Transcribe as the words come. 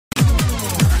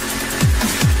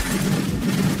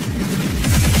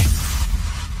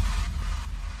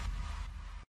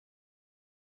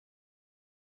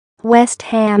West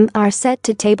Ham are set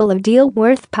to table a deal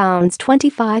worth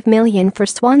 £25 million for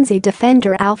Swansea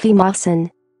defender Alfie Mawson.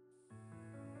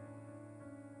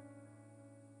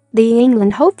 The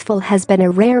England hopeful has been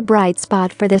a rare bright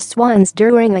spot for the Swans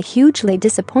during a hugely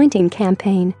disappointing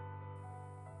campaign.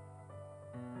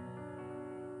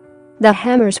 The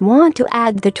Hammers want to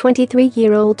add the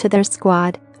 23-year-old to their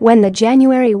squad when the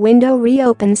January window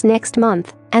reopens next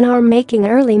month and are making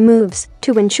early moves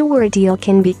to ensure a deal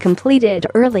can be completed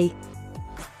early.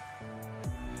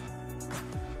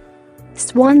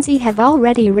 Swansea have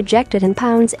already rejected an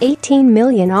 £18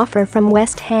 million offer from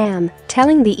West Ham,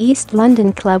 telling the East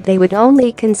London club they would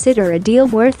only consider a deal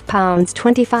worth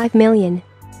 £25 million.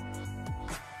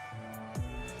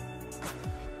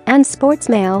 And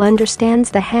Sportsmail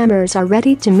understands the Hammers are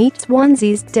ready to meet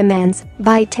Swansea's demands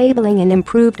by tabling an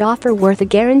improved offer worth a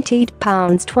guaranteed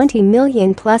 £20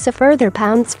 million plus a further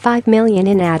 £5 million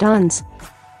in add-ons.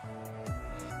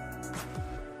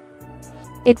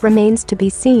 It remains to be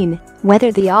seen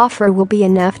whether the offer will be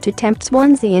enough to tempt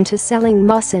Swansea into selling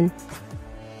Mawson.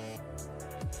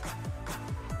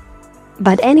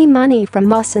 But any money from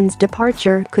Mawson's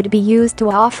departure could be used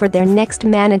to offer their next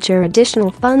manager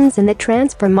additional funds in the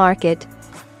transfer market.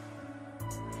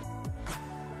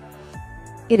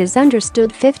 It is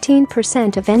understood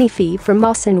 15% of any fee for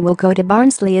Mawson will go to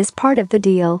Barnsley as part of the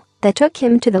deal that took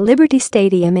him to the Liberty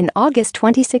Stadium in August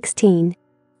 2016.